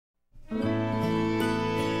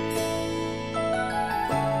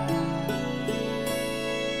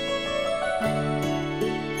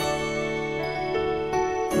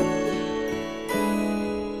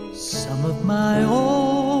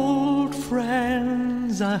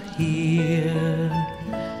friends are here.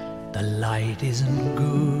 The light isn't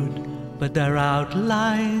good, but their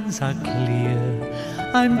outlines are clear.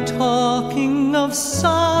 I'm talking of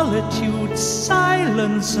solitude,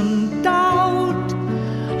 silence and doubt.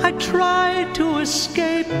 I tried to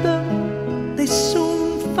escape them, they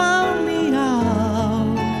soon found me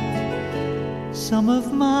out. Some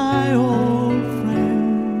of my old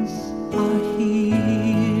friends are here.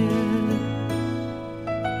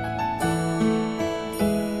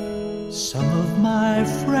 Some of my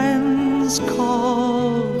friends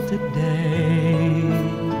called today.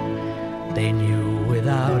 They knew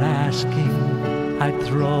without asking I'd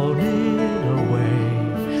thrown it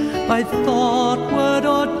away. By thought, word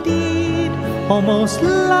or deed, almost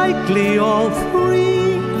likely all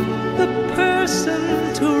three, the person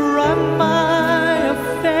to run my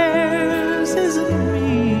affairs isn't me.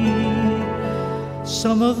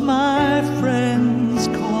 Some of my friends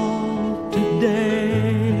called today.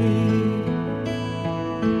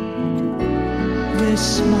 They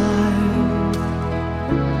smiled,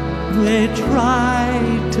 they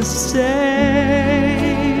tried to say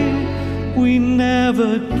we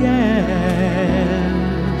never guessed,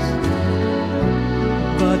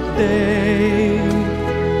 but they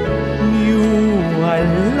knew I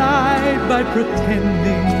lied by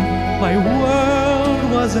pretending my world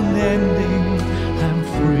wasn't ending. I'm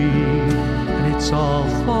free and it's all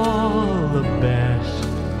for the best.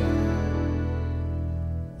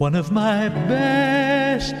 One of my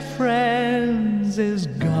best friends is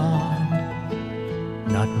gone.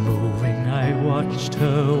 Not moving, I watched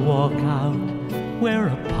her walk out,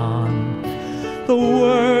 whereupon the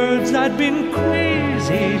words I'd been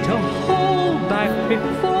crazy to hold back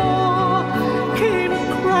before came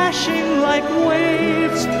crashing like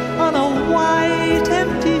waves on a white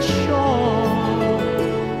empty shore.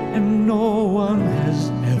 And no one has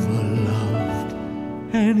ever loved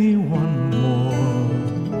anyone more.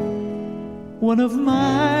 One of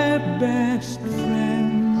my best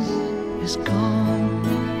friends is gone.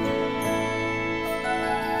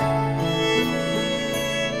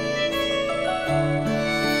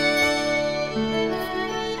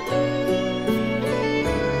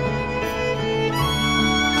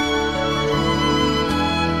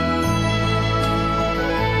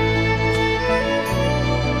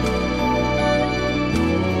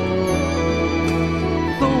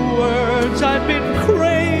 I'd been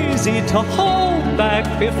crazy to hold back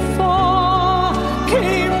before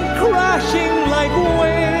came crashing like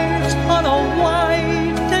waves on a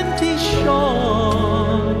white empty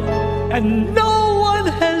shore. And no one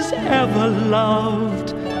has ever loved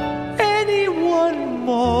anyone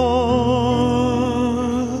more.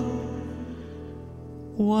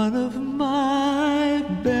 One of my